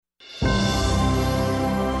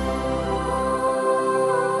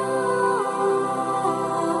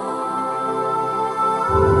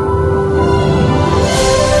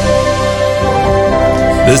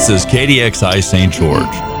This is KDXI St.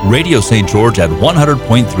 George, Radio St. George at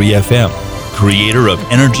 100.3 FM. Creator of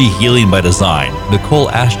Energy Healing by Design, Nicole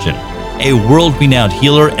Ashton, a world-renowned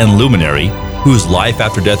healer and luminary whose life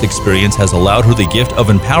after death experience has allowed her the gift of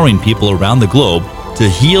empowering people around the globe to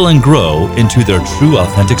heal and grow into their true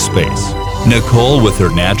authentic space. Nicole, with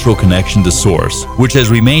her natural connection to Source, which has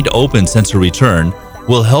remained open since her return,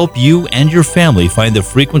 will help you and your family find the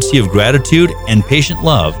frequency of gratitude and patient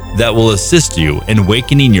love that will assist you in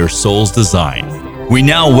awakening your soul's design. We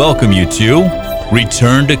now welcome you to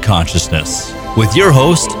Return to Consciousness with your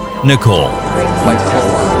host, Nicole.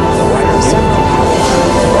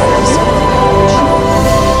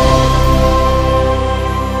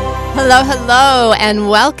 Hello, and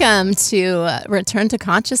welcome to Return to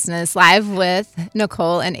Consciousness live with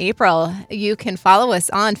Nicole and April. You can follow us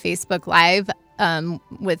on Facebook Live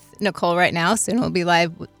with Nicole right now. Soon we'll be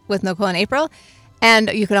live with Nicole and April. And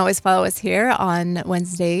you can always follow us here on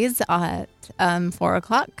Wednesdays at 4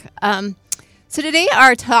 o'clock. So today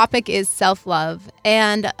our topic is self-love.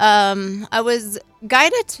 And I was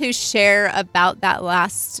guided to share about that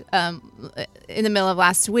in the middle of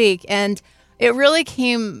last week. And it really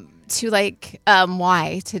came to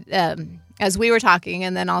why as we were talking,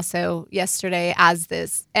 and then also yesterday as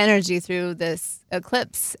this energy through this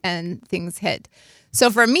eclipse and things hit. So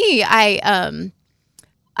for me, I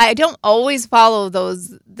don't always follow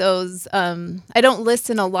those. I don't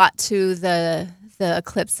listen a lot to the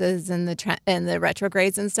eclipses and the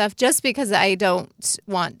retrogrades and stuff, just because I don't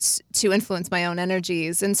want to influence my own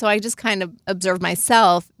energies, and so I just kind of observe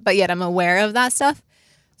myself. But yet I'm aware of that stuff.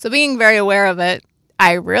 So being very aware of it,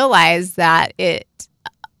 I realized that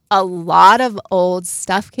a lot of old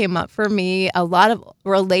stuff came up for me, a lot of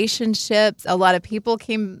relationships, a lot of people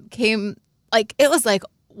came like, it was like,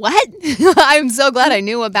 what? I'm so glad I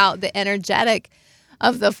knew about the energetic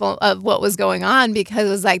of of what was going on, because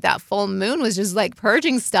it was like that full moon was just like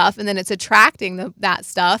purging stuff, and then it's attracting that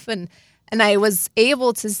stuff, and I was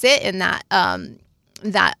able to sit in that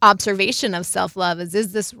that observation of self-love.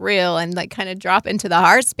 Is this real? And like kind of drop into the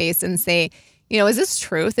heart space and say, is this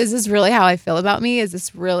truth? Is this really how I feel about me? Is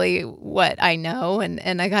this really what I know?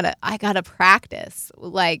 And I gotta practice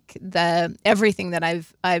like everything that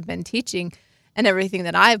I've been teaching and everything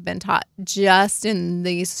that I've been taught just in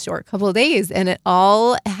these short couple of days. And it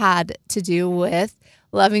all had to do with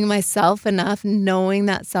loving myself enough, knowing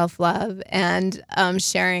that self-love, and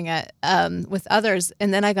sharing it with others.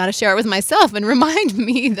 And then I got to share it with myself and remind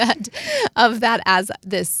me of that as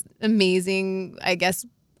this amazing, I guess,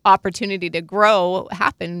 opportunity to grow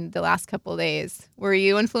happened the last couple of days. Were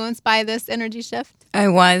you influenced by this energy shift? I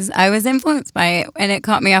was influenced by it, and it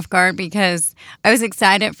caught me off guard because I was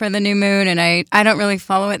excited for the new moon, and I don't really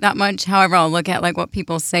follow it that much. However, I'll look at like what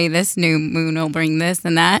people say this new moon will bring this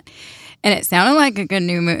and that. And it sounded like a good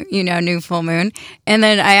new moon, new full moon. And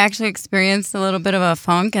then I actually experienced a little bit of a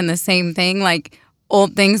funk, and the same thing, like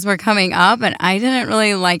old things were coming up, and I didn't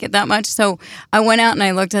really like it that much. So I went out and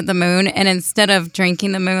I looked at the moon, and instead of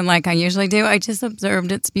drinking the moon like I usually do, I just observed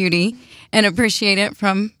its beauty and appreciated it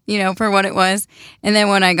from, for what it was. And then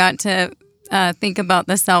when I got to think about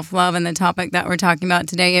the self-love and the topic that we're talking about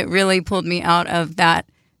today, it really pulled me out of that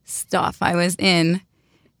stuff I was in,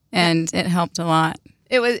 and it helped a lot.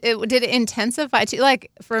 Did it intensify too?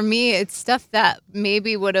 Like for me, it's stuff that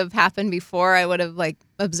maybe would have happened before. I would have like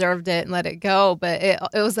observed it and let it go. But it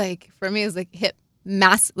was like, for me, it was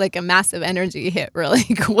like a massive energy hit really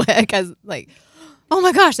quick. I was like, oh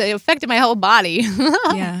my gosh, that affected my whole body.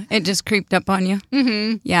 Yeah, it just creeped up on you.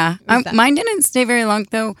 Mm-hmm. Yeah, mine didn't stay very long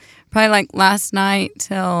though. Probably like last night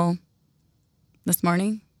till this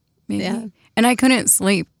morning, maybe. Yeah. And I couldn't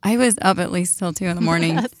sleep. I was up at least till 2 a.m.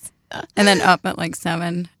 Yes. And then up at like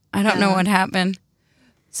 7. I don't know what happened.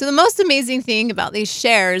 So the most amazing thing about these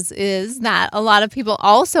shares is that a lot of people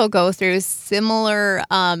also go through similar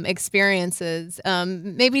experiences,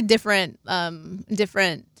 maybe different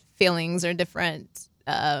feelings or different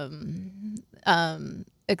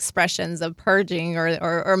expressions of purging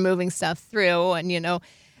or moving stuff through,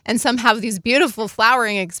 and some have these beautiful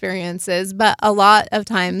flowering experiences, but a lot of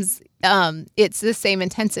times it's the same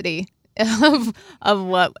intensity of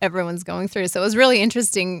what everyone's going through. So it was really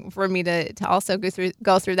interesting for me to also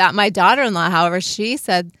go through that. My daughter-in-law, however, she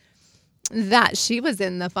said that she was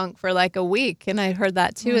in the funk for like a week, and I heard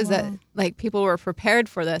that too. That like people were prepared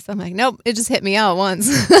for this. I'm like, nope, it just hit me out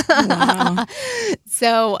once. Wow.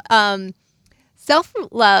 So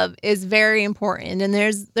self-love is very important, and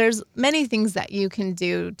there's many things that you can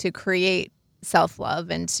do to create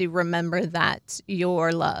self-love and to remember that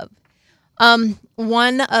you're loved.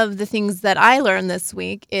 One of the things that I learned this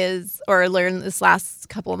week learned this last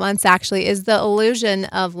couple of months actually, is the illusion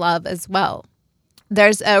of love as well.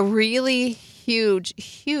 There's a really huge,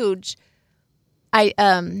 I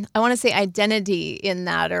want to say identity in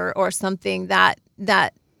that, or something that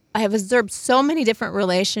I have observed so many different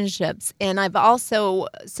relationships, and I've also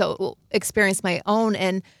experienced my own,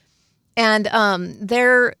 and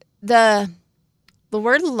the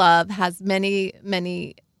word love has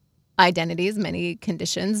many identities, many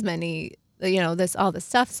conditions, many, all this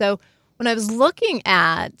stuff. So when I was looking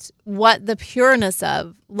at what the pureness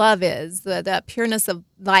of love is, the pureness of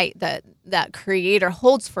light that Creator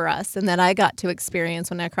holds for us, and that I got to experience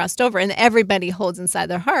when I crossed over, and everybody holds inside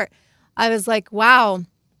their heart, I was like, wow,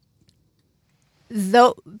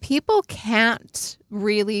 though people can't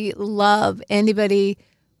really love anybody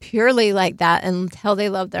purely like that until they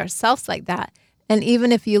love themselves like that. And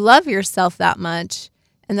even if you love yourself that much,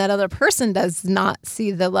 and that other person does not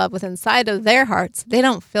see the love within inside of their hearts, they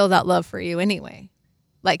don't feel that love for you anyway,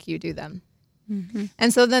 like you do them. Mm-hmm.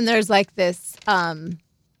 And so then there's like this,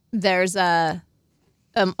 there's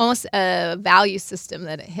almost a value system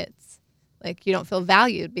that it hits. Like you don't feel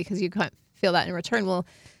valued because you can't feel that in return. Well,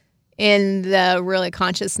 in the really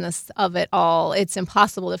consciousness of it all, it's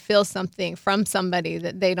impossible to feel something from somebody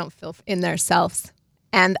that they don't feel in themselves.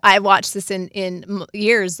 And I watched this in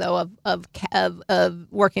years though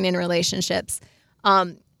of working in relationships,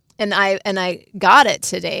 and I got it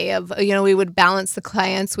today. We would balance the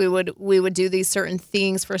clients, we would do these certain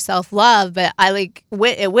things for self-love, but I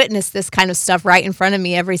witnessed this kind of stuff right in front of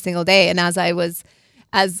me every single day. And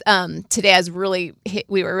today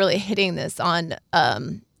we were really hitting this on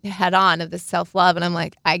head on of this self-love, and I'm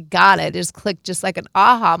like, I got it. It just clicked, just like an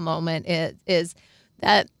aha moment. It is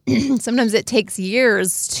that sometimes it takes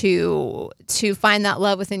years to find that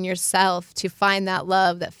love within yourself, to find that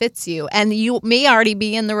love that fits you. And you may already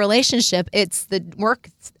be in the relationship. It's the work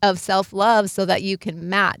of self-love so that you can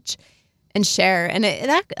match and share. And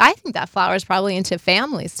I think that flowers probably into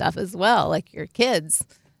family stuff as well, like your kids.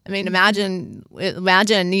 I mean, imagine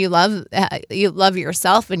you love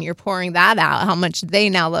yourself and you're pouring that out, how much they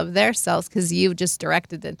now love their selves because you've just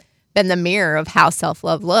been the mirror of how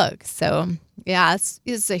self-love looks. So yeah,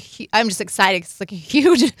 I'm just excited. It's like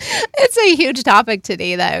it's a huge topic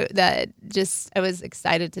today that I was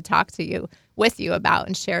excited to talk with you about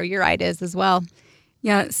and share your ideas as well.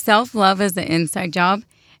 Yeah, self-love is an inside job.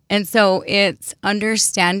 And so it's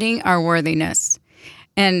understanding our worthiness.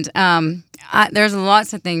 And there's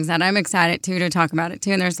lots of things that I'm excited to talk about it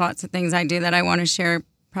too. And there's lots of things I do that I want to share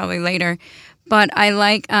probably later. But I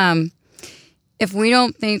like, if we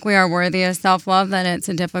don't think we are worthy of self-love, then it's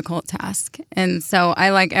a difficult task. And so I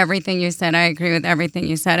like everything you said. I agree with everything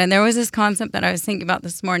you said. And there was this concept that I was thinking about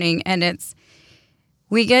this morning, and it's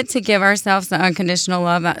we get to give ourselves the unconditional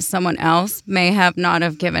love that someone else may have not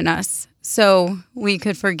have given us. So we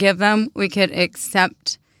could forgive them. We could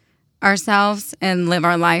accept ourselves and live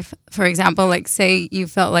our life. For example, like say you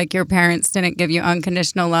felt like your parents didn't give you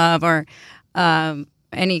unconditional love or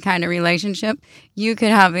any kind of relationship, you could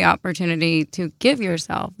have the opportunity to give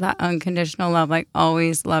yourself that unconditional love, like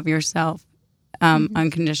always love yourself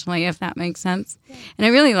unconditionally, if that makes sense. Yeah. And I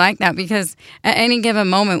really like that because at any given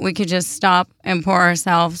moment, we could just stop and pour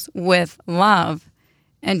ourselves with love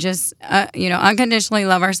and just, unconditionally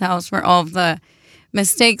love ourselves for all of the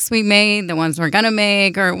mistakes we made, the ones we're going to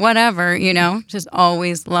make or whatever, just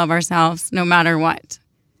always love ourselves no matter what.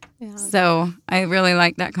 Yeah. So I really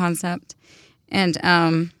like that concept. And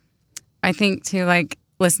I think too, like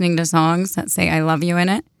listening to songs that say I love you in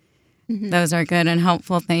it, those are good and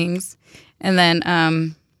helpful things. And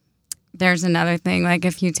then there's another thing, like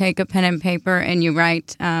if you take a pen and paper and you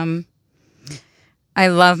write, I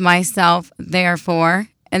love myself, therefore,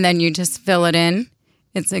 and then you just fill it in.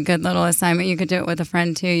 It's a good little assignment. You could do it with a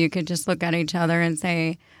friend too. You could just look at each other and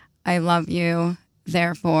say, I love you,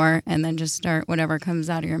 therefore, and then just start whatever comes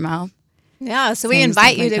out of your mouth. Yeah, so we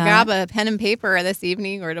invite you to grab a pen and paper this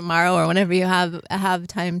evening or tomorrow or whenever you have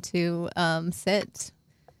time to sit.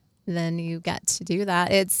 Then you get to do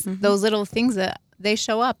that. It's those little things that they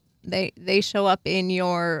show up. They show up in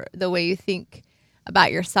the way you think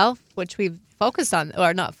about yourself, which we've focused on,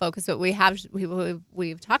 or not focused, but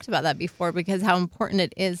we've talked about that before because how important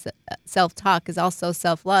it is. Self-talk is also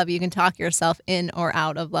self-love. You can talk yourself in or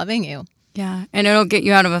out of loving you. Yeah, and it'll get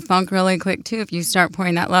you out of a funk really quick, too, if you start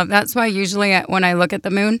pouring that love. That's why usually when I look at the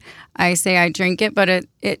moon, I say I drink it, but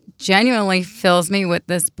it genuinely fills me with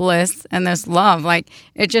this bliss and this love. Like,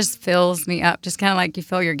 it just fills me up, just kind of like you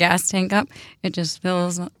fill your gas tank up. It just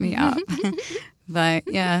fills me up. But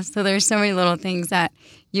yeah, so there's so many little things that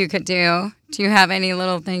you could do. Do you have any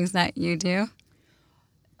little things that you do?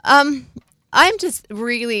 I'm just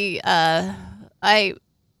really I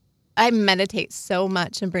meditate so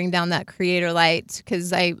much and bring down that creator light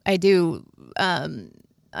because I do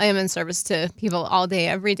I am in service to people all day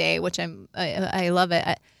every day, which I love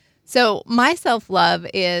it. So my self-love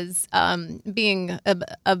is being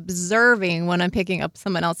observing when I'm picking up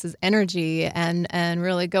someone else's energy and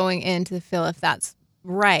really going in to feel if that's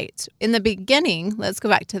right. In the beginning, let's go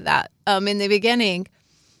back to that. In the beginning,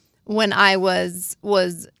 when I was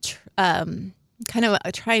kind of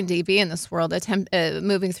trying to be in this world,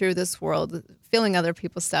 moving through this world, feeling other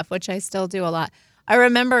people's stuff, which I still do a lot. I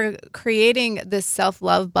remember creating this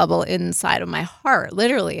self-love bubble inside of my heart.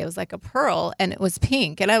 Literally, it was like a pearl, and it was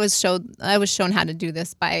pink. And I was shown how to do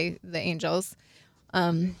this by the angels.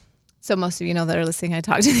 So most of you know that are listening, I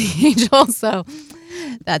talk to the angels. So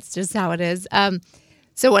that's just how it is.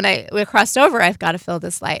 So when we crossed over, I've got to feel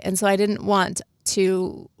this light, and so I didn't want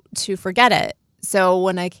to forget it. So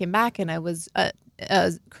when I came back and I was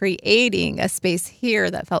creating a space here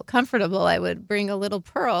that felt comfortable, I would bring a little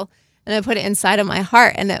pearl and I put it inside of my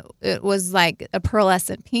heart, and it was like a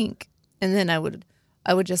pearlescent pink. And then I would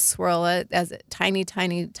just swirl it as a tiny,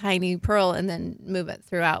 tiny, tiny pearl and then move it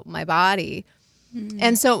throughout my body. Mm-hmm.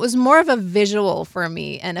 And so it was more of a visual for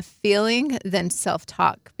me and a feeling than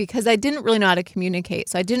self-talk because I didn't really know how to communicate.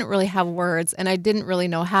 So I didn't really have words and I didn't really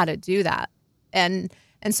know how to do that. And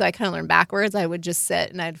so I kind of learned backwards. I would just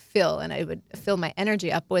sit and I would fill my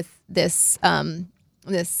energy up with this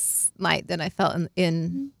this light that I felt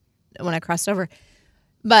in when I crossed over.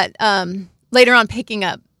 But later on, picking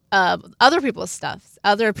up other people's stuff,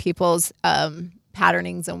 other people's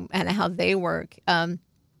patternings and how they work, I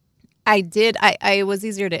was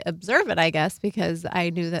easier to observe it, I guess, because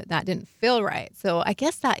I knew that didn't feel right. So I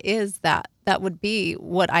guess that would be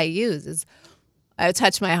what I use is I would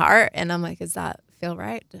touch my heart and I'm like, does that feel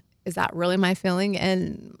right? Is that really my feeling?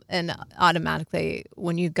 And automatically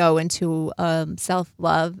when you go into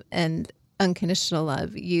self-love and unconditional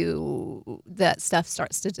love, that stuff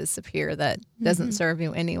starts to disappear that doesn't serve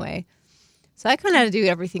you anyway. So I kind of had to do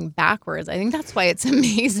everything backwards. I think that's why it's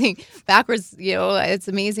amazing backwards. It's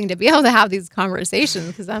amazing to be able to have these conversations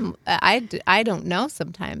because I don't know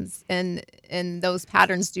sometimes, and those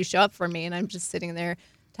patterns do show up for me, and I'm just sitting there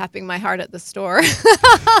tapping my heart at the store.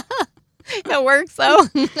 It works though.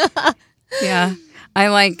 Yeah, I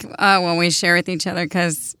like when we share with each other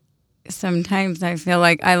because sometimes I feel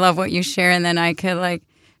like I love what you share, and then I could like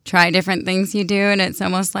try different things you do, and it's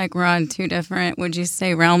almost like we're on two different, would you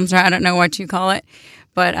say, realms, or I don't know what you call it,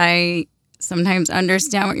 but I sometimes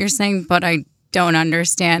understand what you're saying, but I don't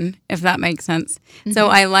understand, if that makes sense. Mm-hmm. So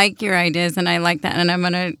I like your ideas, and I like that, and I'm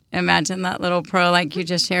going to imagine that little pearl like you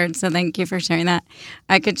just shared, so thank you for sharing that.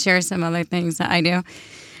 I could share some other things that I do,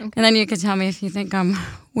 okay. And then you could tell me if you think I'm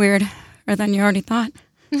weird or than you already thought.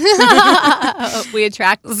 We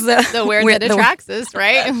attract the weird that attracts us,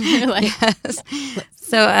 right? Yes.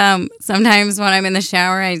 So sometimes when I'm in the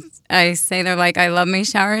shower, I say they're like I love me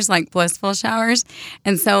showers, like blissful showers.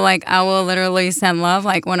 And so like I will literally send love.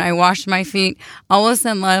 Like when I wash my feet, I will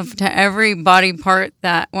send love to every body part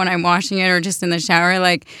that when I'm washing it or just in the shower,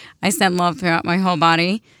 like I send love throughout my whole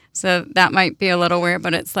body. So that might be a little weird,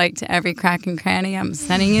 but it's like to every crack and cranny, I'm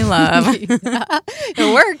sending you love. Yeah.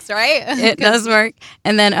 It works, right? It does work.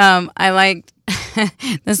 And then I like,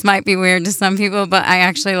 this might be weird to some people, but I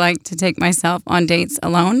actually like to take myself on dates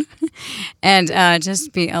alone and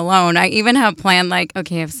just be alone. I even have planned like,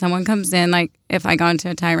 okay, if someone comes in, like if I go into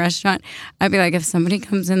a Thai restaurant, I'd be like, if somebody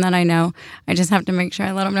comes in that I know, I just have to make sure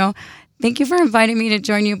I let them know, thank you for inviting me to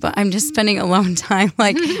join you, but I'm just spending alone time.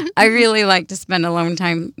 Like, I really like to spend alone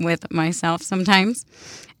time with myself sometimes.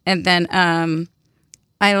 And then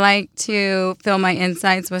I like to fill my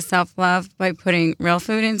insides with self-love by putting real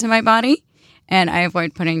food into my body, and I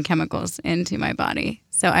avoid putting chemicals into my body.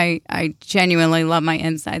 So I genuinely love my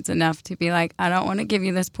insides enough to be like, I don't want to give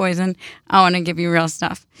you this poison. I want to give you real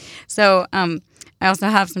stuff. So I also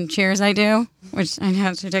have some cheers I do, which I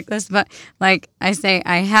know it's ridiculous, but like I say,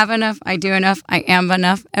 I have enough, I do enough, I am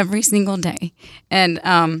enough every single day. And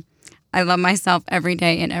I love myself every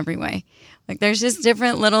day in every way. Like there's just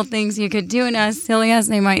different little things you could do, and as silly as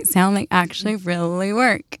they might sound, they actually really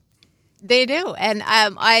work. They do, and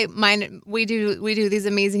we do these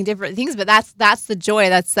amazing different things, but that's the joy,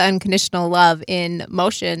 that's the unconditional love in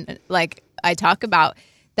motion, like I talk about.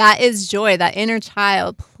 That is joy, that inner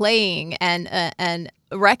child playing and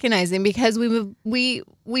recognizing, because we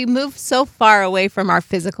move so far away from our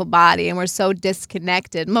physical body and we're so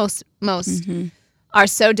disconnected. Most are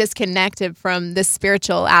so disconnected from the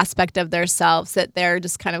spiritual aspect of themselves that they're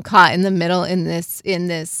just kind of caught in the middle in this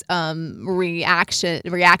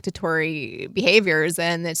reactatory behaviors,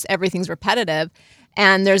 and everything's repetitive.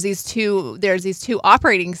 And there's these two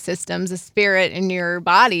operating systems, a spirit in your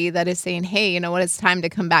body that is saying, hey, you know what, it's time to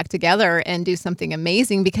come back together and do something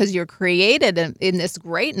amazing, because you're created in this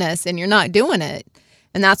greatness and you're not doing it.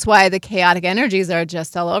 And that's why the chaotic energies are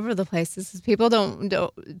just all over the place. This is people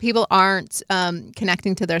aren't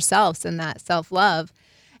connecting to themselves and that self-love.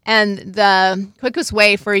 And the quickest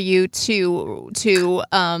way for you to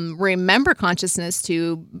remember consciousness,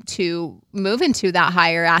 to move into that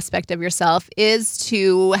higher aspect of yourself, is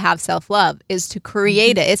to have self-love, is to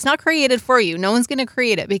create it. It's not created for you. No one's going to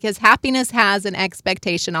create it, because happiness has an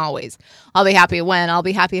expectation always. I'll be happy when. I'll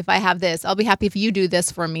be happy if I have this. I'll be happy if you do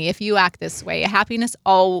this for me, if you act this way. Happiness,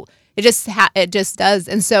 it just does.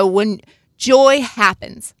 And so when joy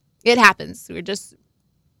happens, it happens.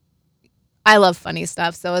 I love funny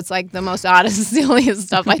stuff, so it's like the most oddest, silliest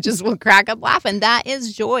stuff. I just will crack up laughing. That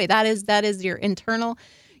is joy. That is your internal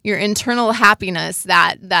happiness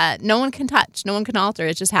that no one can touch, no one can alter.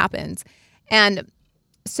 It just happens. And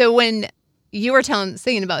so when you were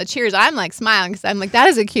singing about the cheers, I'm like smiling, because I'm like, that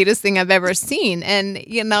is the cutest thing I've ever seen. And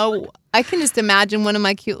you know, I can just imagine one of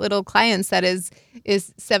my cute little clients that is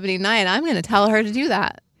 79. I'm going to tell her to do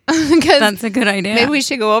that. That's a good idea. Maybe we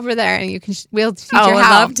should go over there and we'll teach her how.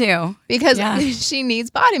 I'd love to. Because she needs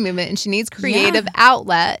body movement and she needs creative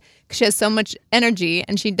outlet. She has so much energy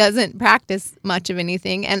and she doesn't practice much of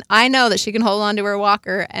anything. And I know that she can hold on to her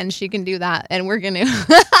walker and she can do that. And we're going to.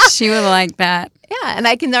 She would like that. Yeah. And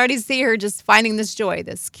I can already see her just finding this joy,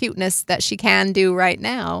 this cuteness that she can do right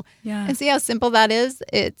now. Yeah. And see how simple that is?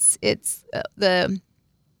 It's those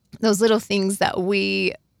little things that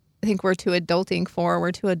we think we're too adulting for.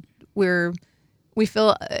 We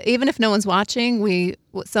feel, even if no one's watching,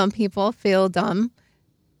 some people feel dumb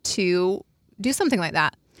to do something like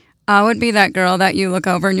that. I would be that girl that you look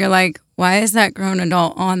over and you're like, why is that grown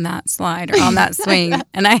adult on that slide or on that swing?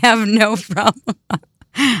 And I have no problem.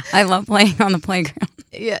 I love playing on the playground.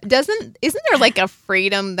 Yeah. Isn't there like a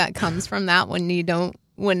freedom that comes from that what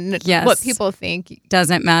people think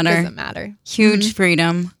doesn't matter. Huge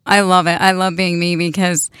freedom. I love it. I love being me,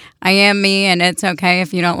 because I am me, and it's okay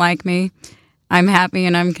if you don't like me. I'm happy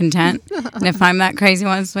and I'm content. And if I'm that crazy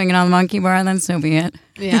one swinging on the monkey bar, then so be it.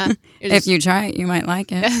 Yeah. If you try it, you might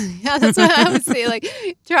like it. Yeah, that's what I would say. Like,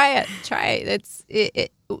 try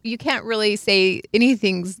it. You can't really say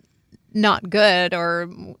anything's not good or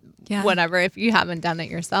whatever if you haven't done it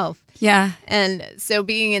yourself. Yeah. And so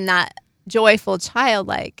being in that joyful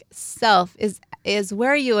childlike self is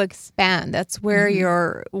where you expand. That's where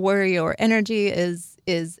your energy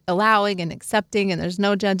is allowing and accepting, and there's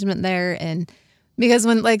no judgment there. And because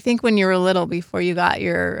when you were little, before you got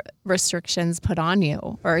your restrictions put on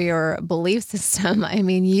you or your belief system, I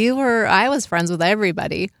mean, I was friends with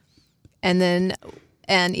everybody. And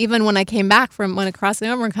even when I came back when I crossed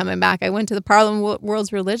over and coming back, I went to the Parliament of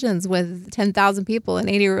World's Religions with 10,000 people in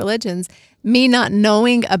 80 religions. Me not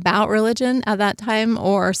knowing about religion at that time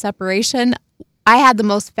or separation, I had the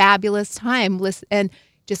most fabulous time and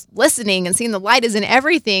just listening and seeing the light is in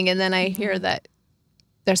everything. And then I hear that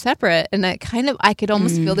they're separate, and I could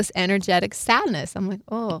almost feel this energetic sadness. I'm like,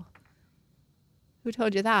 oh, who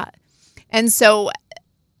told you that? And so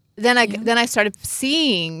then I started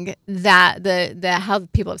seeing that the how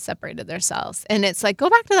people have separated themselves, and it's like,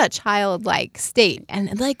 go back to that childlike state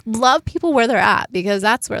and like love people where they're at, because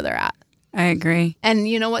that's where they're at. I agree. And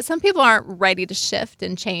you know what? Some people aren't ready to shift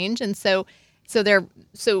and change, and so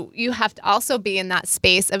you have to also be in that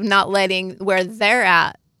space of not letting where they're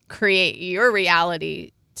at create your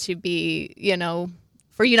reality to be,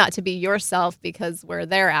 for you not to be yourself because where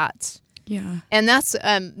they're at. Yeah. And that's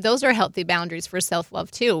those are healthy boundaries for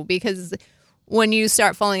self-love too, because when you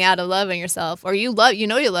start falling out of loving yourself, or you love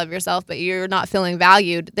yourself, but you're not feeling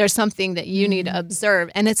valued, there's something that you need to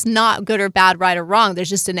observe. And it's not good or bad, right or wrong. There's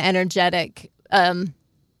just an energetic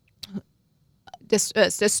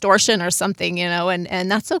distortion or something,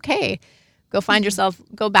 and that's okay. Go find yourself,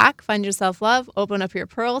 go back, find your self-love, open up your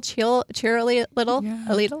pearl, cheer a little.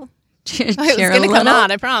 I was going to come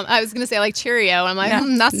out, I promise. I was going to say like Cheerio. I'm like,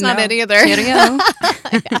 that's not it either. Cheerio.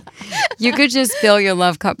 You could just fill your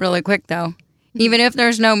love cup really quick, though. Even if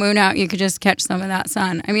there's no moon out, you could just catch some of that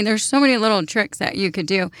sun. I mean, there's so many little tricks that you could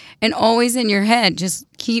do. And always in your head, just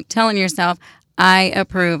keep telling yourself, I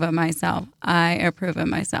approve of myself. I approve of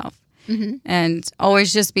myself. Mm-hmm. And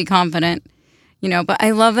always just be confident. But I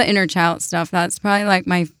love the inner child stuff. That's probably like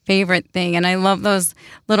my favorite thing. And I love those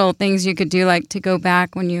little things you could do, like to go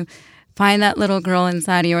back when you find that little girl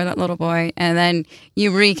inside of you or that little boy, and then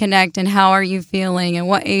you reconnect, and how are you feeling and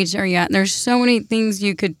what age are you at? And there's so many things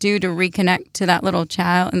you could do to reconnect to that little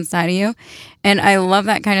child inside of you. And I love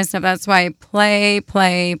that kind of stuff. That's why play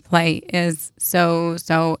is so,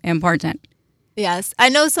 so important. Yes. I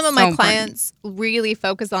know some of my clients really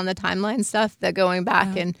focus on the timeline stuff, that going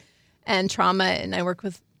back and trauma, and I work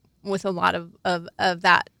with a lot of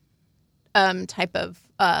that type of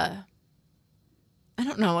I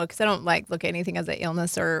don't know, because I don't look at anything as an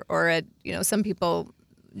illness or a, some people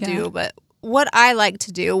do, but what I like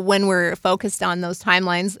to do when we're focused on those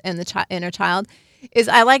timelines and the inner child is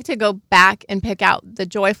I like to go back and pick out the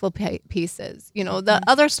joyful pieces. The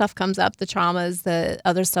other stuff comes up, the traumas, the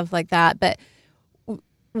other stuff like that, but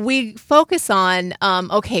we focus on,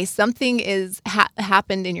 okay, something is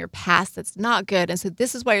happened in your past that's not good, and so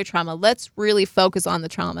this is why your trauma. Let's really focus on the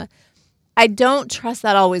trauma. I don't trust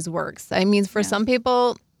that always works. I mean, for some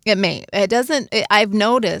people, it may. It doesn't. I've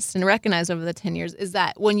noticed and recognized over the 10 years is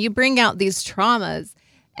that when you bring out these traumas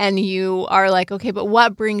and you are like, okay, but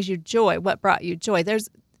what brings you joy? What brought you joy?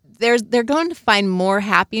 They're going to find more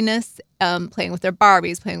happiness playing with their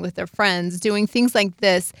Barbies, playing with their friends, doing things like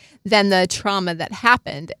this than the trauma that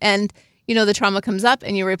happened. And, the trauma comes up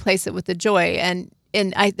and you replace it with the joy. And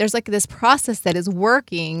there's this process that is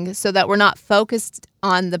working so that we're not focused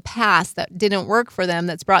on the past that didn't work for them,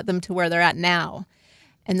 that's brought them to where they're at now.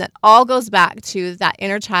 And that all goes back to that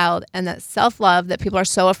inner child and that self-love that people are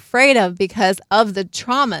so afraid of because of the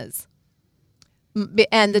traumas.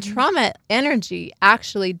 And the trauma energy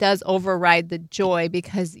actually does override the joy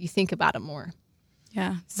because you think about it more.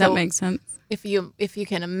 Yeah, that makes sense. If you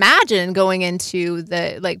can imagine going into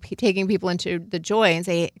taking people into the joy and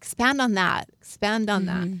say, expand on that,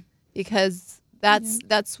 because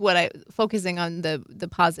that's what focusing on the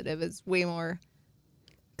positive is way more.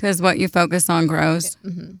 Because what you focus on grows.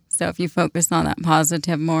 Mm-hmm. So if you focus on that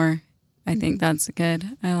positive more, I think that's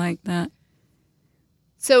good. I like that.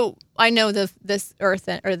 So I know this Earth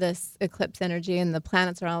or this eclipse energy and the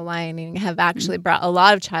planets are all aligning have actually brought a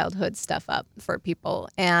lot of childhood stuff up for people,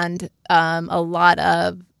 and a lot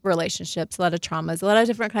of relationships, a lot of traumas, a lot of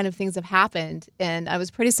different kind of things have happened. And I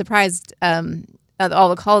was pretty surprised at all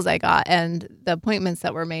the calls I got and the appointments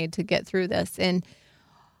that were made to get through this. And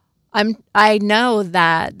I know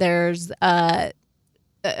that there's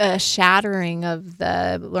a shattering of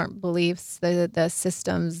the learned beliefs, the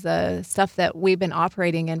systems, the stuff that we've been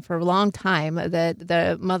operating in for a long time.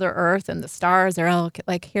 The Mother Earth and the stars are all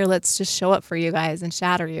like, here, let's just show up for you guys and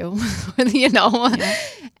shatter you,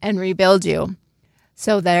 and rebuild you.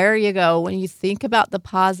 So there you go. When you think about the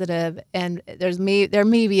positive, and there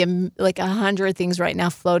may be 100 things right now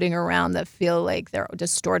floating around that feel like they're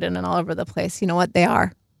distorted and all over the place. You know what? They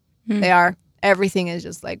are. They are. Everything is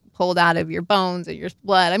just pulled out of your bones and your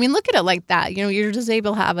blood. I mean, look at it like that. You're just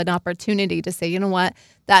able to have an opportunity to say, you know what,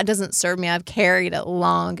 that doesn't serve me. I've carried it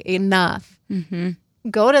long enough. Mm-hmm.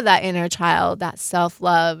 Go to that inner child, that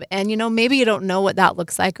self-love. And, maybe you don't know what that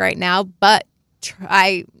looks like right now, but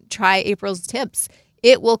try April's tips.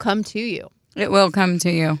 It will come to you. It will come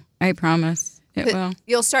to you. I promise. It will.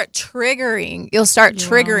 You'll start triggering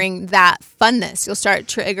that funness. You'll start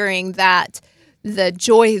triggering the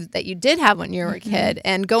joy that you did have when you were a kid,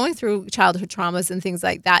 and going through childhood traumas and things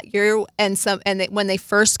like that. When they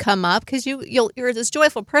first come up, because you're this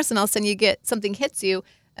joyful person, all of a sudden you get something hits you,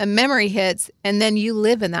 a memory hits, and then you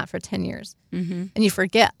live in that for 10 years, and you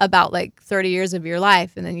forget about 30 years of your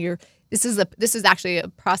life, and then this is actually a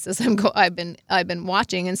process I've been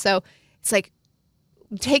watching, and so it's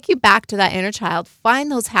take you back to that inner child,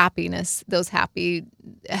 find those happiness, those happy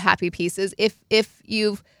pieces. If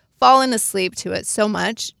you've fallen asleep to it so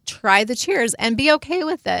much, try the cheers and be okay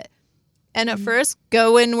with it. And at first,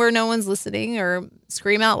 go in where no one's listening, or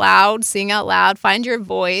scream out loud, sing out loud, find your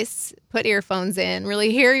voice, put earphones in,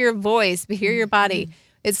 really hear your voice, hear your body.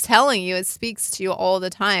 It's telling you, it speaks to you all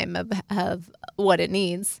the time of what it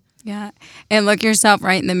needs. Yeah. And look yourself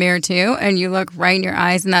right in the mirror too, and you look right in your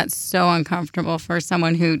eyes, and that's so uncomfortable for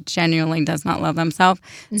someone who genuinely does not love themselves.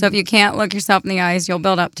 Mm-hmm. So if you can't look yourself in the eyes, you'll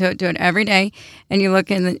build up to it. Do it every day, and you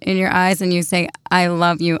look in your eyes and you say, I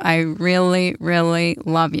love you. I really, really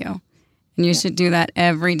love you. And you should do that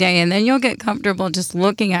every day. And then you'll get comfortable just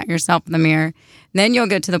looking at yourself in the mirror. And then you'll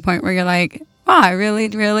get to the point where you're like, wow, I really,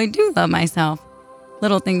 really do love myself.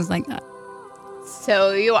 Little things like that.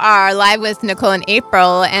 So you are live with Nicole and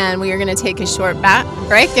April, and we are going to take a short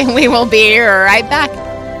break, and we will be right back.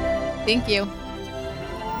 Thank you.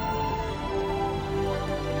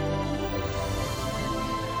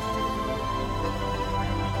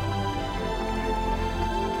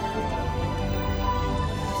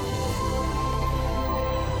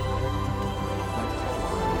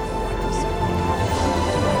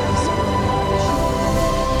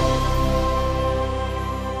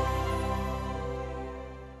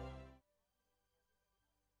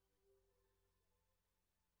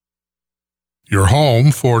 Your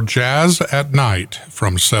home for Jazz at Night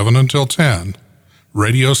from 7 until 10.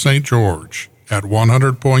 Radio St. George at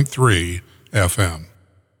 100.3 FM.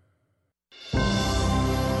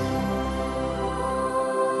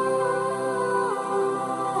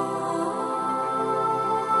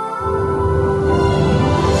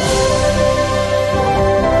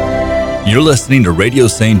 You're listening to Radio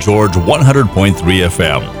St. George 100.3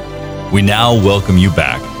 FM. We now welcome you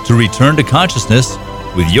back to Return to Consciousness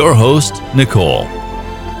with your host, Nicole.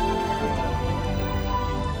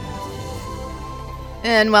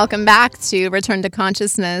 And welcome back to Return to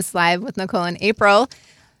Consciousness live with Nicole and April.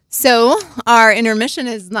 So our intermission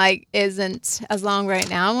isn't as long right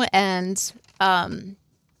now, and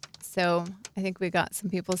so I think we got some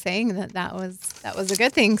people saying that was a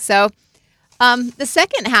good thing. So the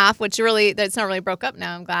second half, that's not really broke up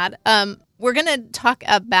now, I'm glad. We're going to talk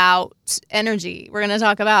about energy. We're going to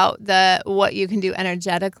talk about what you can do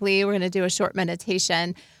energetically. We're going to do a short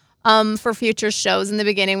meditation. For future shows, in the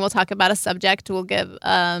beginning, we'll talk about a subject. We'll give,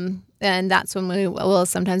 and that's when we'll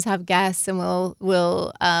sometimes have guests, and we'll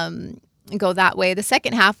go that way. The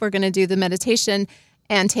second half, we're going to do the meditation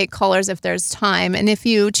and take callers if there's time. And if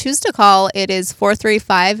you choose to call, it is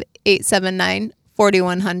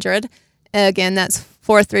 435-879-4100. Again, that's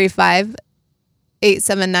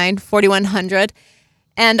 435-879-4100.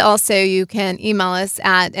 And also you can email us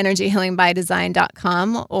at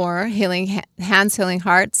energyhealingbydesign.com or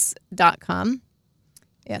handshealinghearts.com.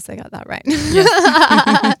 Yes, I got that right.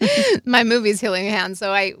 Yes. My movie's Healing Hands,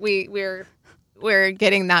 so we're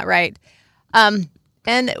getting that right.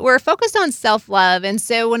 And we're focused on self-love. And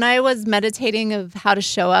so when I was meditating of how to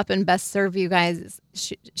show up and best serve you guys,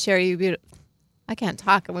 share you beautiful. I can't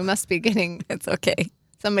talk, and we must be getting. It's okay.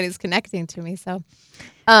 Somebody's connecting to me, so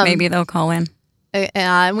maybe they'll call in.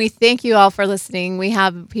 And we thank you all for listening. We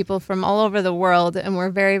have people from all over the world, and we're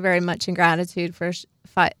very, very much in gratitude for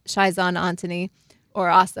Shizan Antony or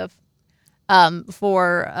Asif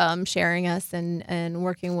for sharing us and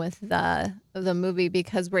working with the movie,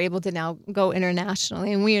 because we're able to now go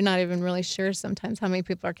internationally, and we are not even really sure sometimes how many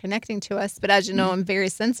people are connecting to us. But as you know, I'm very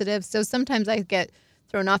sensitive, so sometimes I get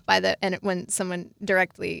thrown off by when someone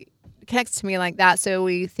directly connects to me like that. So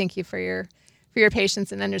we thank you for your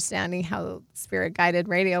patience and understanding how spirit guided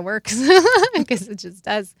radio works, because it just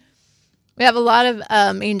does. We have a lot of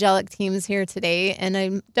angelic teams here today, and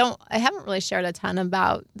I haven't really shared a ton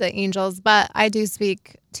about the angels, but I do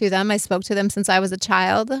speak to them. I spoke to them since I was a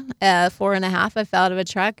child, 4.5. I fell out of a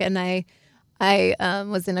truck, and I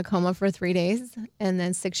was in a coma for 3 days, and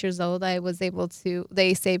then 6 years old, I was able to.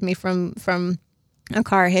 They saved me from a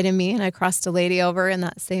car hitting me, and I crossed a lady over in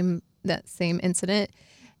that same incident.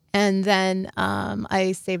 And then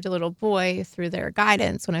I saved a little boy through their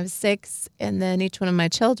guidance when I was 6. And then each one of my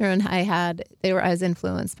children I was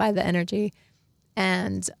influenced by the energy.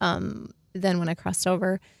 And then when I crossed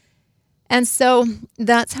over. And so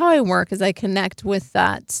that's how I work, is I connect with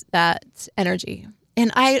that energy.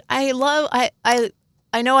 And I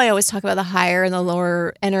know I always talk about the higher and the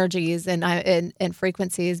lower energies and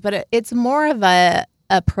frequencies, but it's more of a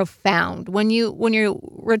profound. When you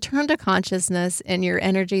return to consciousness and your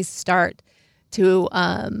energies start to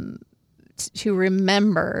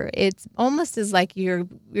remember, it's almost as like you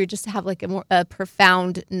just have like a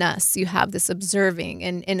profoundness. You have this observing,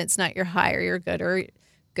 and it's not your high or your good or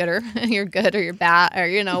gooder, you're good or you're bad,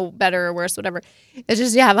 or better or worse, whatever. It's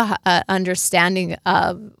just you have a understanding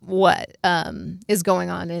of what is going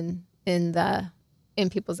on in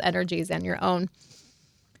people's energies and your own.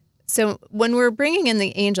 So when we're bringing in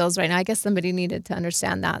the angels right now, I guess somebody needed to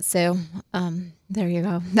understand that. So there you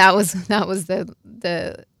go. That was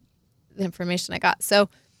the information I got. So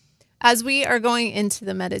as we are going into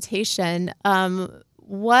the meditation,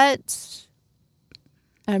 what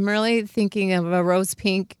I'm really thinking of a rose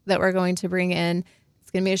pink that we're going to bring in.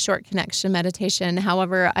 It's going to be a short connection meditation.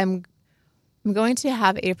 However, I'm going to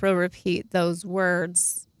have April repeat those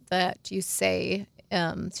words that you say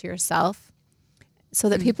to yourself, so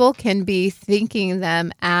that people can be thinking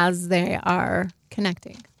them as they are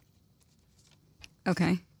connecting.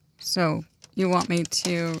 Okay. So you want me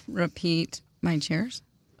to repeat my cheers?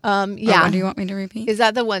 Yeah. Or what do you want me to repeat? Is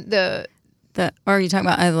that the one, or are you talking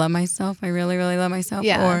about I love myself? I really, really love myself?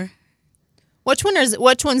 Yeah. Or which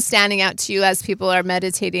one's standing out to you as people are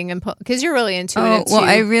meditating? And because you're really intuitive too. Well,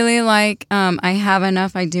 I really like I have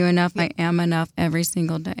enough, I do enough, I am enough every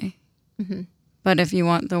single day. Mm-hmm. But if you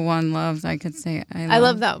want the one loves, I could say I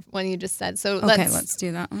love that one you just said. So let's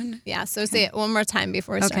do that one. Yeah, so say it one more time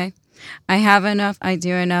before we start. Okay. I have enough, I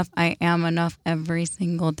do enough, I am enough every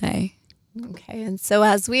single day. Okay, and so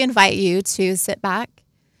as we invite you to sit back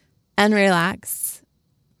and relax,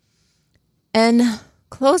 And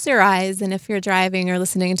close your eyes. And if you're driving or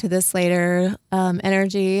listening to this later,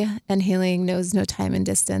 energy and healing knows no time and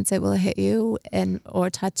distance. It will hit you or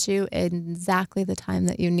touch you in exactly the time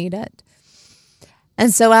that you need it.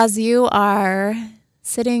 And so as you are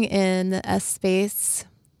sitting in a space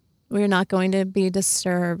where you're not going to be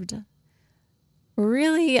disturbed,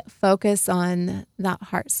 really focus on that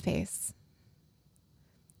heart space.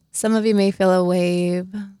 Some of you may feel a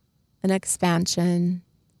wave, an expansion.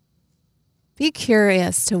 Be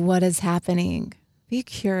curious to what is happening. Be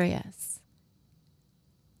curious.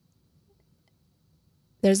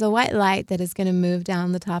 There's a white light that is going to move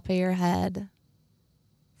down the top of your head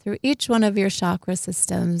through each one of your chakra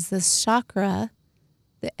systems. This chakra,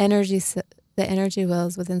 the energy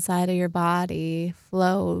wheels within inside of your body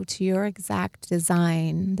flow to your exact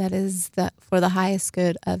design that is for the highest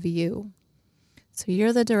good of you. So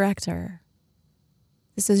you're the director.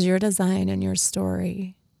 This is your design and your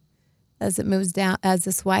story. As it moves down, as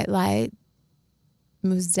this white light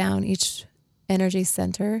moves down each energy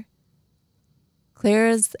center,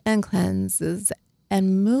 clears and cleanses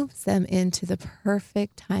and moves them into the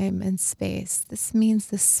perfect time and space. This means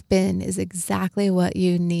the spin is exactly what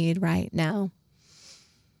you need right now.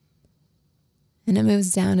 And it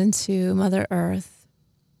moves down into Mother Earth.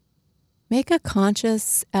 Make a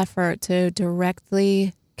conscious effort to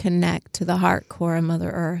directly connect to the heart core of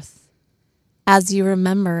Mother Earth. As you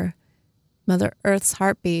remember, Mother Earth's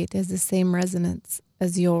heartbeat is the same resonance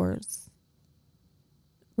as yours.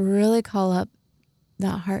 Really call up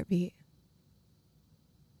that heartbeat.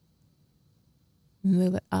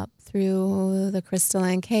 Move it up through the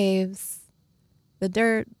crystalline caves, the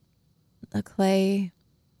dirt, the clay,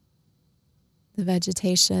 the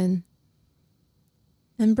vegetation,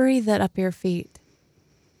 and breathe it up your feet,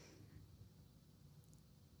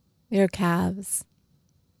 your calves,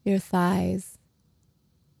 your thighs,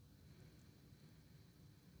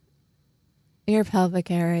 your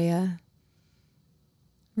pelvic area.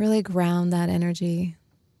 Really ground that energy.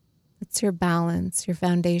 It's your balance, your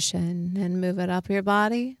foundation, and move it up your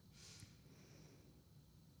body.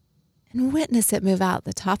 And witness it move out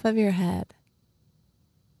the top of your head.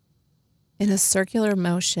 In a circular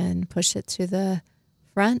motion, push it to the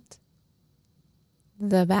front,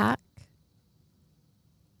 the back,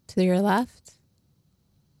 to your left,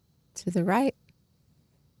 to the right,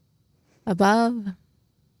 above,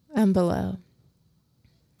 and below.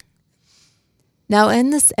 Now, in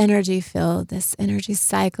this energy field, this energy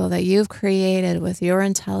cycle that you've created with your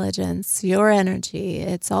intelligence, your energy,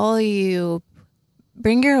 it's all you.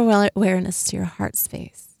 Bring your awareness to your heart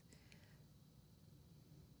space.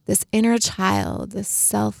 This inner child, this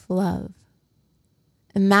self-love.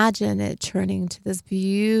 Imagine it turning to this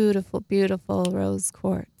beautiful, beautiful rose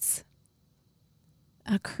quartz.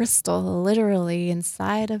 A crystal literally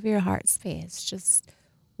inside of your heart space, just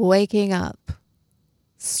waking up,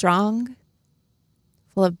 strong,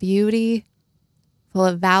 full of beauty, full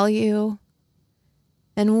of value,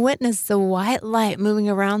 and witness the white light moving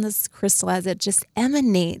around this crystal as it just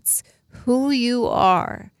emanates who you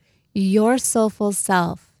are, your soulful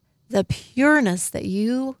self, the pureness that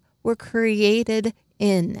you were created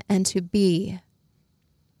in and to be.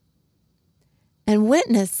 And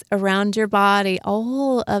witness around your body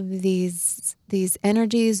all of these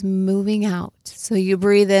energies moving out. So you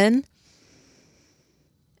breathe in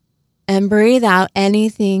and breathe out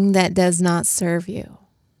anything that does not serve you.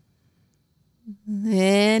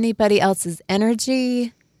 Anybody else's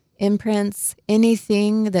energy, imprints,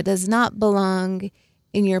 anything that does not belong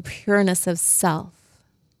in your pureness of self.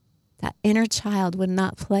 That inner child would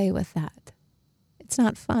not play with that. It's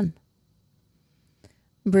not fun.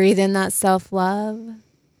 Breathe in that self-love.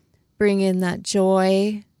 Bring in that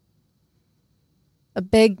joy. A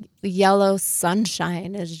big yellow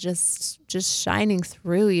sunshine is just shining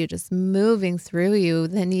through you, just moving through you.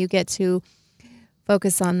 Then you get to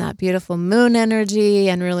focus on that beautiful moon energy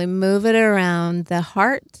and really move it around the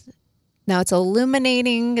heart. Now it's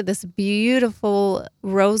illuminating this beautiful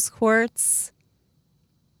rose quartz.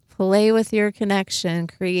 Play with your connection,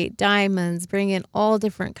 create diamonds, bring in all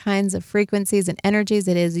different kinds of frequencies and energies.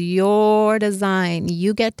 It is your design.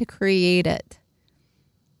 You get to create it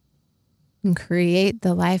and create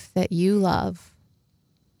the life that you love.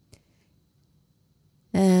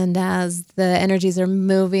 And as the energies are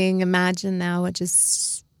moving, imagine now it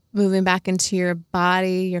just moving back into your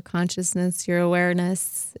body, your consciousness, your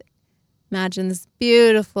awareness. Imagine these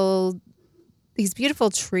beautiful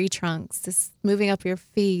tree trunks, just moving up your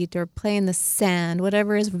feet or play in the sand,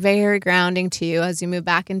 whatever is very grounding to you as you move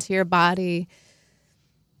back into your body.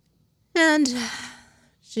 And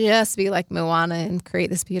just be like Moana and create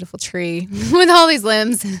this beautiful tree with all these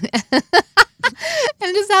limbs.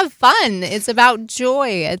 and just have fun. It's about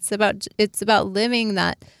joy. It's about living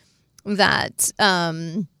that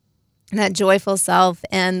joyful self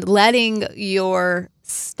and letting your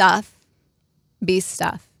stuff be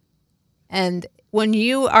stuff. And when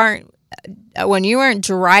you aren't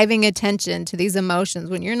driving attention to these emotions,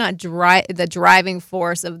 when you're not the driving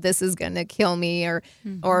force of this is going to kill me or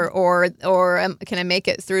can I make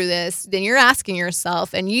it through this, then you're asking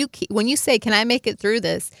yourself, and when you say, can I make it through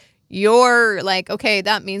this, you're like, okay,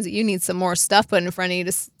 that means that you need some more stuff put in front of you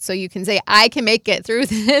so you can say, I can make it through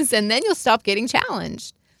this, and then you'll stop getting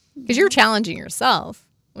challenged because you're challenging yourself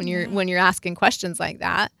when you're asking questions like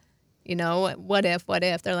that. You know, what if?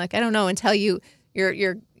 They're like, I don't know, until your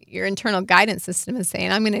internal guidance system is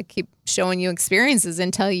saying, I'm going to keep showing you experiences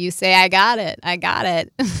until you say, I got it.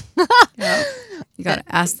 Yeah. You got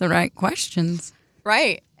to ask the right questions.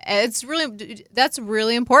 Right. That's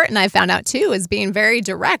really important. I found out too, is being very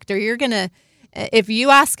direct, or if you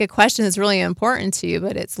ask a question that's really important to you,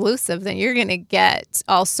 but it's elusive, then you're going to get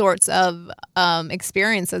all sorts of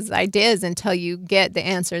experiences, ideas until you get the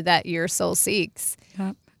answer that your soul seeks.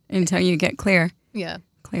 Yep. Until you get clear. Yeah.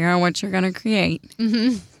 Clear on what you're going to create.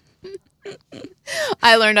 Mm-hmm.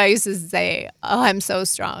 I learned I used to say, oh, I'm so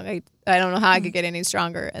strong. I don't know how I could get any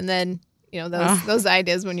stronger. And then, those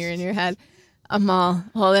ideas when you're in your head, then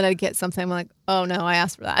I'd get something. I'm like, oh, no, I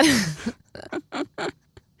asked for that.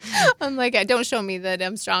 I'm like, don't show me that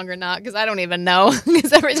I'm strong or not, because I don't even know.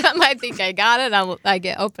 Because every time I think I got it, I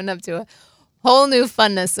get opened up to a whole new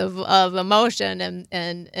funness of emotion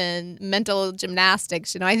and mental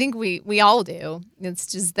gymnastics. I think we all do. It's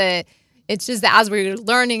just that as we're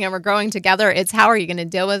learning and we're growing together, it's how are you going to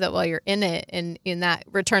deal with it while you're in it. And in that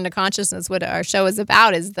return to consciousness, what our show is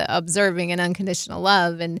about is the observing and unconditional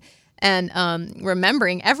love and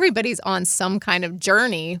remembering everybody's on some kind of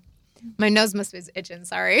journey. My nose must be itching.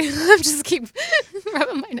 Sorry, I just keep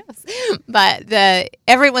rubbing my nose. But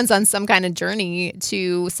everyone's on some kind of journey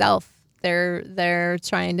to self. They're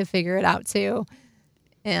trying to figure it out too,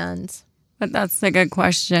 but that's a good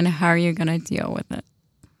question. How are you going to deal with it?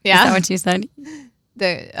 Yeah, is that what you said?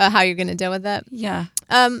 How you're going to deal with it? Yeah.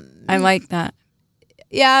 I like that.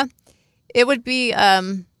 Yeah, it would be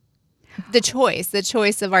the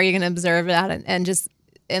choice of are you going to observe that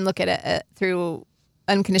and look at it through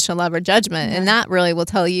unconditional love or judgment, and that really will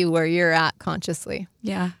tell you where you're at consciously.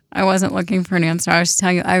 Yeah, I wasn't looking for an answer. I was just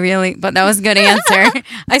telling you, but that was a good answer.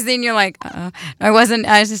 I seen you're like, I was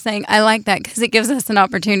just saying, I like that because it gives us an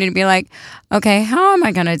opportunity to be like, okay, how am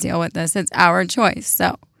I going to deal with this? It's our choice.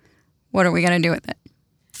 So what are we going to do with it?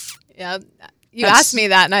 Yeah. You asked me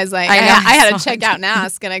that, and I was like, I had to check out and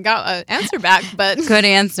ask, and I got an answer back. But good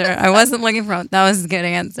answer. I wasn't looking for it. That was a good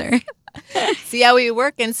answer. See how we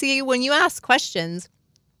work, and see when you ask questions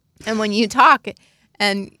and when you talk,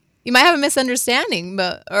 and you might have a misunderstanding,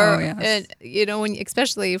 when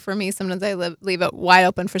especially for me, sometimes I leave it wide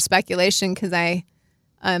open for speculation because I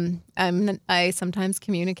sometimes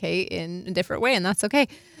communicate in a different way, and that's okay.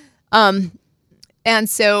 And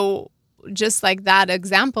so just like that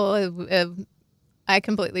example of I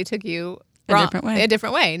completely took you wrong, a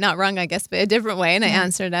different way, not wrong, I guess, but a different way, and I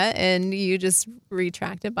answered it, and you just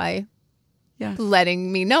retracted by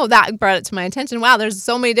letting me know. That brought it to my attention. Wow, there's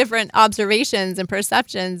so many different observations and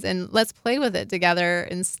perceptions, and let's play with it together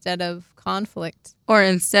instead of conflict. Or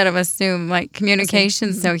instead of assume, like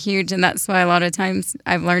communication's so huge, and that's why a lot of times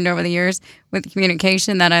I've learned over the years with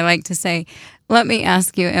communication that I like to say, let me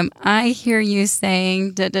ask you, am I hear you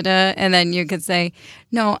saying da-da-da? And then you could say,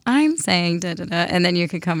 no, I'm saying da-da-da. And then you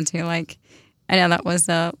could come to like, I know that was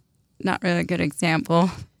a not really a good example.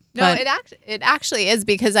 No, it actually is,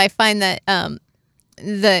 because I find that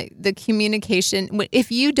the communication,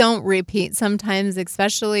 if you don't repeat sometimes,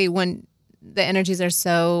 especially when the energies are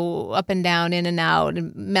so up and down, in and out,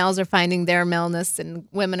 and males are finding their maleness and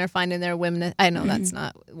women are finding their women. I know that's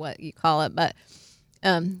not what you call it, but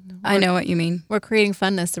I know what you mean. We're creating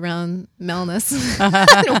funness around maleness.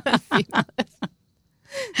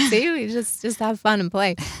 See, we just have fun and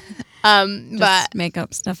play. But make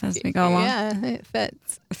up stuff as we go along. Yeah, it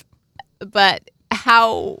fits. But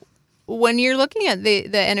when you're looking at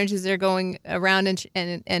the energies that are going around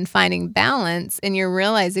and finding balance, and you're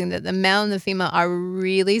realizing that the male and the female are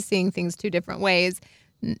really seeing things two different ways,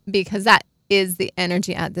 because that is the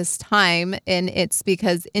energy at this time, and it's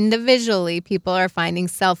because individually people are finding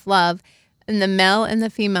self-love, and the male and the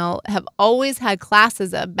female have always had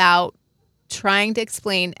classes about trying to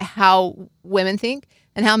explain how women think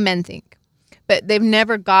and how men think, but they've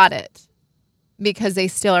never got it because they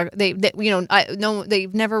still are.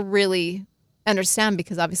 They've never really understand,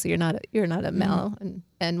 because obviously you're not a male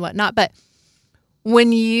and whatnot. But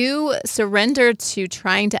when you surrender to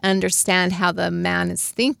trying to understand how the man is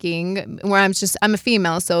thinking, where I'm a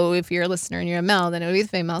female, so if you're a listener and you're a male, then it would be the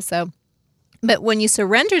female. So, but when you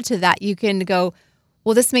surrender to that, you can go,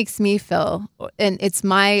 well, this makes me feel, and it's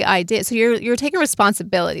my idea. So you're taking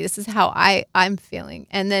responsibility. This is how I'm feeling.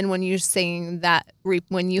 And then when you're saying that,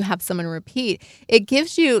 when you have someone repeat, it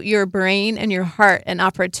gives you, your brain and your heart, an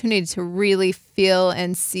opportunity to really feel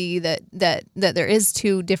and see that there is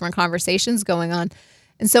two different conversations going on.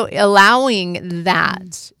 And so allowing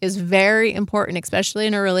that is very important, especially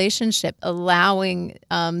in a relationship. Allowing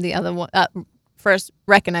the other one, first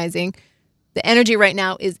recognizing the energy right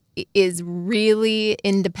now is really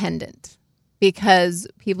independent, because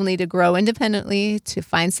people need to grow independently to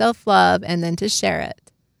find self-love and then to share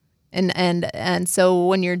it. And so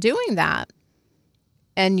when you're doing that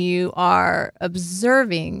and you are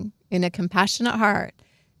observing in a compassionate heart,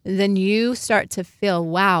 then you start to feel,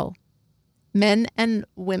 wow, men and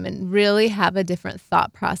women really have a different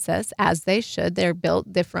thought process, as they should. They're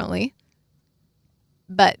built differently.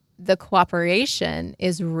 But the cooperation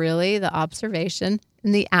is really the observation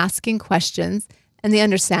and the asking questions and the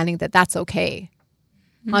understanding that that's okay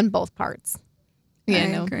on both parts. I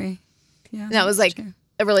agree. Yeah, and that was like true.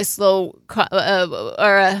 A really slow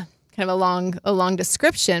or a kind of a long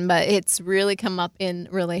description, but it's really come up in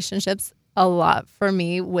relationships a lot for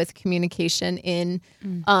me with communication in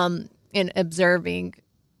observing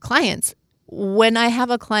clients. When I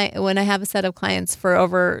have a set of clients for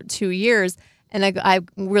over 2 years, and I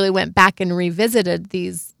really went back and revisited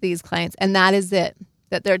these clients, and that is it.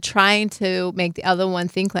 That they're trying to make the other one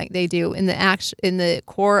think like they do. In the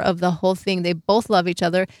core of the whole thing, they both love each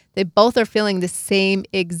other. They both are feeling the same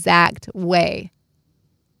exact way,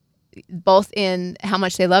 both in how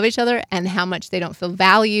much they love each other and how much they don't feel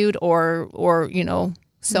valued or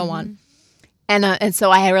so on. And so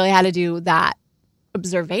I really had to do that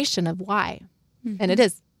observation of why, and it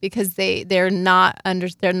is. Because they're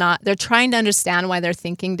trying to understand why they're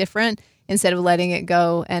thinking different instead of letting it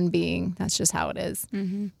go and being, that's just how it is.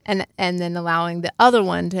 And then allowing the other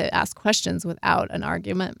one to ask questions without an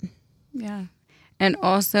argument. Yeah. And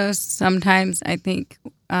also sometimes I think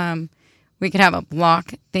we could have a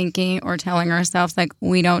block thinking or telling ourselves like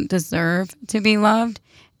we don't deserve to be loved.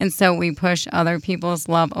 And so we push other people's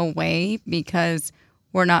love away because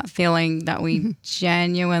we're not feeling that we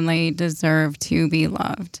genuinely deserve to be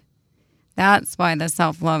loved. That's why the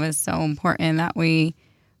self-love is so important, that we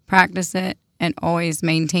practice it and always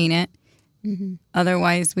maintain it.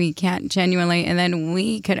 Otherwise, we can't genuinely, and then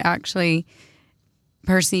we could actually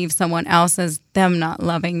perceive someone else as them not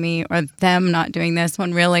loving me or them not doing this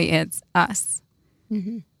when really it's us.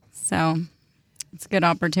 So it's a good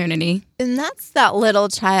opportunity. And that's that little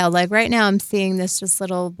child. Like right now I'm seeing this just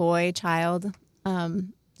little boy child,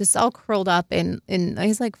 just all curled up in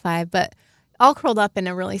he's like 5, but all curled up in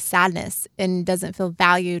a really sadness and doesn't feel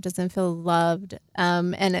valued, doesn't feel loved.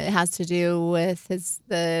 And it has to do with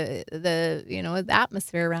the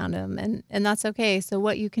atmosphere around him, and that's okay. So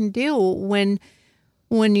what you can do when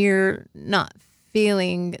you're not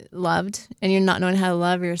feeling loved and you're not knowing how to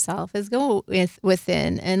love yourself is go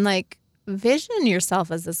within and like vision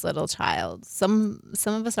yourself as this little child. Some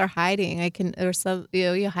of us are hiding.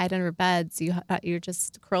 You hide under beds. You're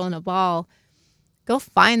just curling a ball. Go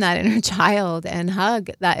find that inner child and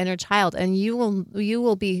hug that inner child, and you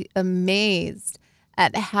will be amazed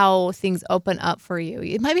at how things open up for you.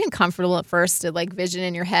 It might be uncomfortable at first to like vision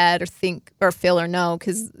in your head or think or feel or know,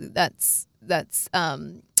 because that's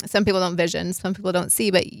some people don't vision, some people don't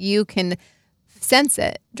see, but you can sense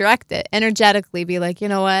it, direct it, energetically be like, you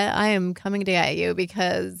know what, I am coming to get you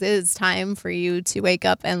because it is time for you to wake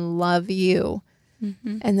up and love you.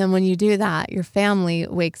 And then when you do that, your family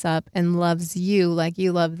wakes up and loves you like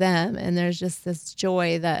you love them, and there's just this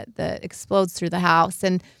joy that explodes through the house.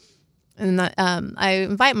 And I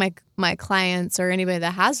invite my clients or anybody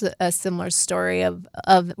that has a similar story of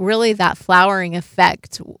really that flowering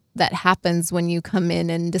effect that happens when you come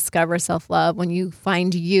in and discover self-love, when you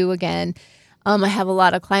find you again. I have a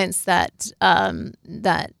lot of clients that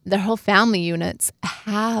their whole family units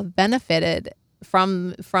have benefited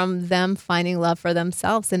from them finding love for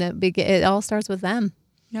themselves, and it all starts with them.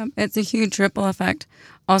 Yep, it's a huge ripple effect.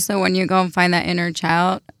 Also, when you go and find that inner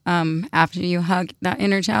child, after you hug that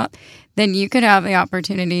inner child, then you could have the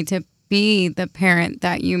opportunity to be the parent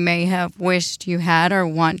that you may have wished you had or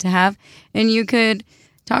want to have, and you could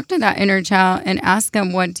talk to that inner child and ask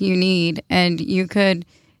them, what do you need? And you could,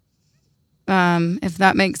 if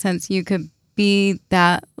that makes sense, you could be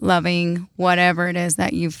that loving whatever it is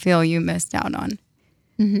that you feel you missed out on.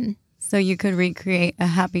 So you could recreate a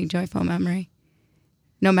happy, joyful memory,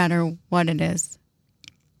 no matter what it is.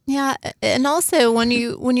 Yeah, and also when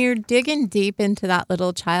you're digging deep into that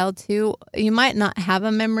little child too, you might not have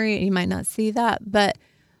a memory, you might not see that, but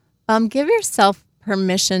give yourself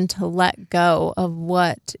permission to let go of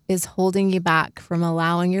what is holding you back from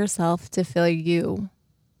allowing yourself to feel you.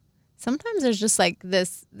 Sometimes there's just like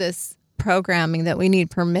this programming that we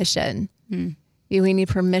need permission. We need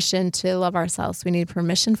permission to love ourselves. We need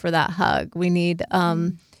permission for that hug. We need,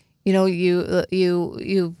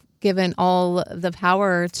 you've given all the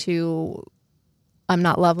power to, I'm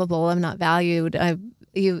not lovable, I'm not valued.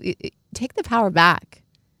 You take the power back.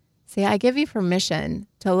 Say, I give you permission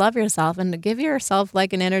to love yourself and to give yourself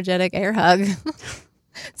like an energetic air hug.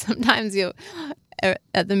 Sometimes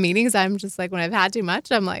at the meetings, I'm just like, when I've had too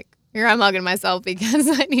much, I'm like, here I'm hugging myself because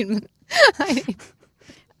I need.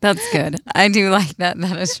 That's good. I do like that.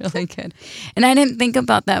 That is really good. And I didn't think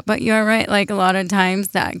about that, but you're right. Like a lot of times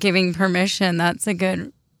that giving permission, that's a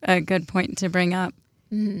good point to bring up.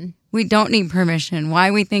 Mm-hmm. We don't need permission. Why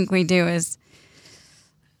we think we do is,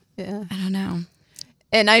 I don't know.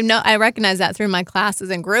 And I recognize that through my classes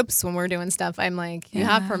and groups when we're doing stuff. I'm like, you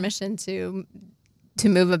have permission to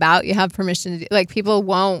move about. You have permission to do, like people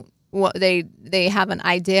won't. They have an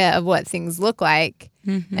idea of what things look like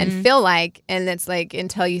and feel like, and it's like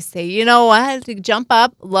until you say, you know what, jump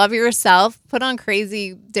up, love yourself, put on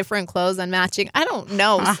crazy different clothes, unmatching. I don't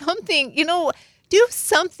know, something, do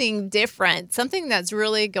something different, something that's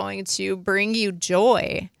really going to bring you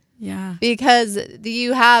joy. Yeah, because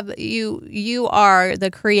you are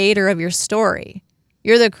the creator of your story.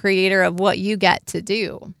 You're the creator of what you get to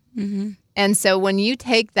do. Mm-hmm. And so when you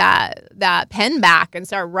take that pen back and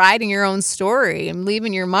start writing your own story and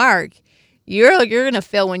leaving your mark, you're going to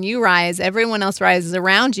feel when you rise, everyone else rises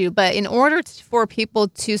around you. But in order for people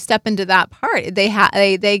to step into that part,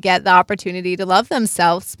 they get the opportunity to love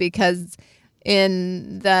themselves, because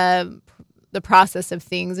in the process of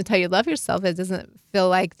things, until you love yourself, it doesn't feel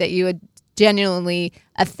like that you would genuinely,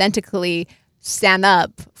 authentically stand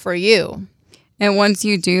up for you. And once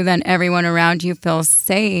you do, then everyone around you feels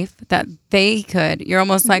safe that they could. You're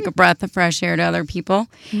almost like a breath of fresh air to other people.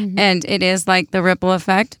 Mm-hmm. And it is like the ripple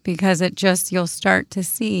effect, because you'll start to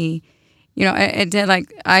see, I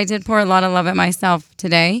did pour a lot of love at myself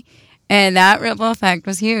today. And that ripple effect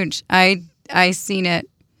was huge. I seen it.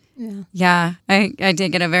 Yeah. I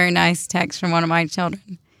did get a very nice text from one of my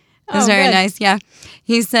children. It was very nice. Yeah.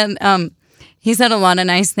 He said a lot of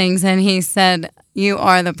nice things, and he said, "You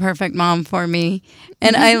are the perfect mom for me."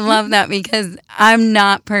 And I love that, because I'm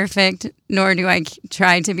not perfect, nor do I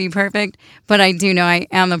try to be perfect, but I do know I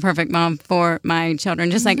am the perfect mom for my children,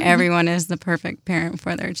 just like everyone is the perfect parent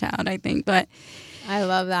for their child, I think. But I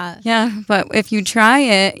love that. Yeah, but if you try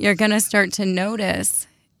it, you're going to start to notice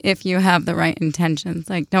if you have the right intentions.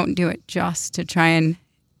 Like, don't do it just to try and,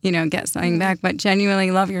 get something back, but genuinely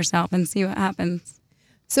love yourself and see what happens.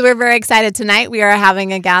 So we're very excited tonight. We are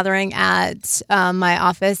having a gathering at my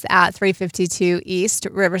office at 352 East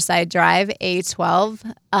Riverside Drive,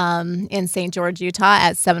 A12, in St. George, Utah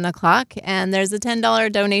at 7 o'clock. And there's a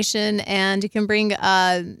 $10 donation, and you can bring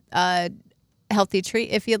a healthy treat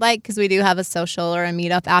if you'd like, because we do have a social or a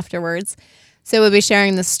meetup afterwards. So we'll be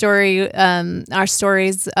sharing the story, our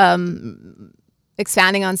stories,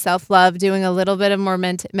 expanding on self-love, doing a little bit of more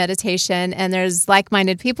meditation. And there's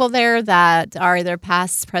like-minded people there that are either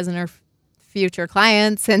past, present, or future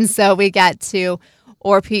clients. And so we get to,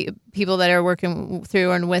 or people that are working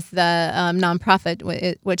through and with the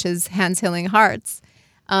nonprofit, which is Hands Healing Hearts.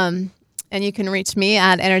 And you can reach me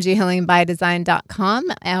at energyhealingbydesign.com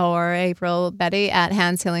or April Betty at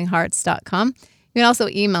handshealinghearts.com. You can also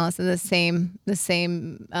email us at the same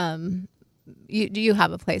you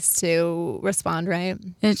have a place to respond, right?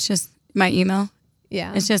 It's just my email.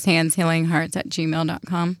 Yeah. It's just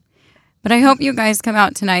handshealinghearts@gmail.com. But I hope you guys come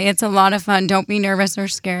out tonight. It's a lot of fun. Don't be nervous or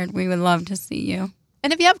scared. We would love to see you.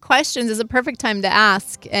 And if you have questions, it's a perfect time to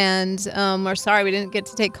ask. And we're sorry we didn't get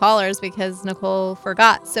to take callers because Nicole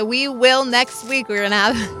forgot. So we will next week. We're going to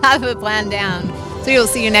have it planned down. So you'll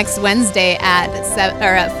see you next Wednesday at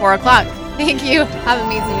 4 o'clock. Thank you. Have an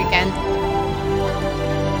amazing weekend.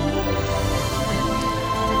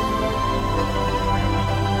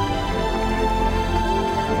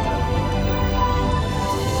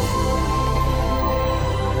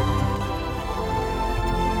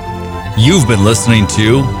 You've been listening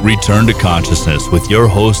to Return to Consciousness with your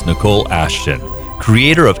host, Nicole Ashton,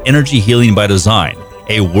 creator of Energy Healing by Design,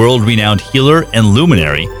 a world-renowned healer and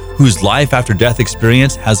luminary whose life after death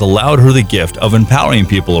experience has allowed her the gift of empowering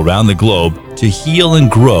people around the globe to heal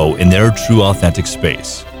and grow in their true authentic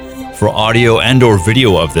space. For audio and or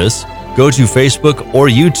video of this, go to Facebook or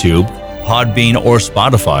YouTube Podbean, or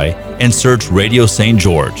Spotify and search Radio St.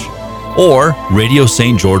 George or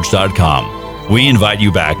radiostgeorge.com. We invite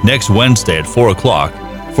you back next Wednesday at 4 o'clock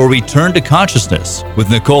for Return to Consciousness with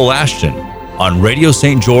Nicole Ashton on Radio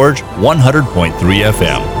St. George 100.3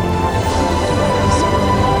 FM.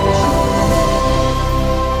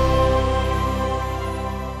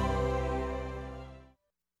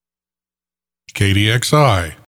 KDXI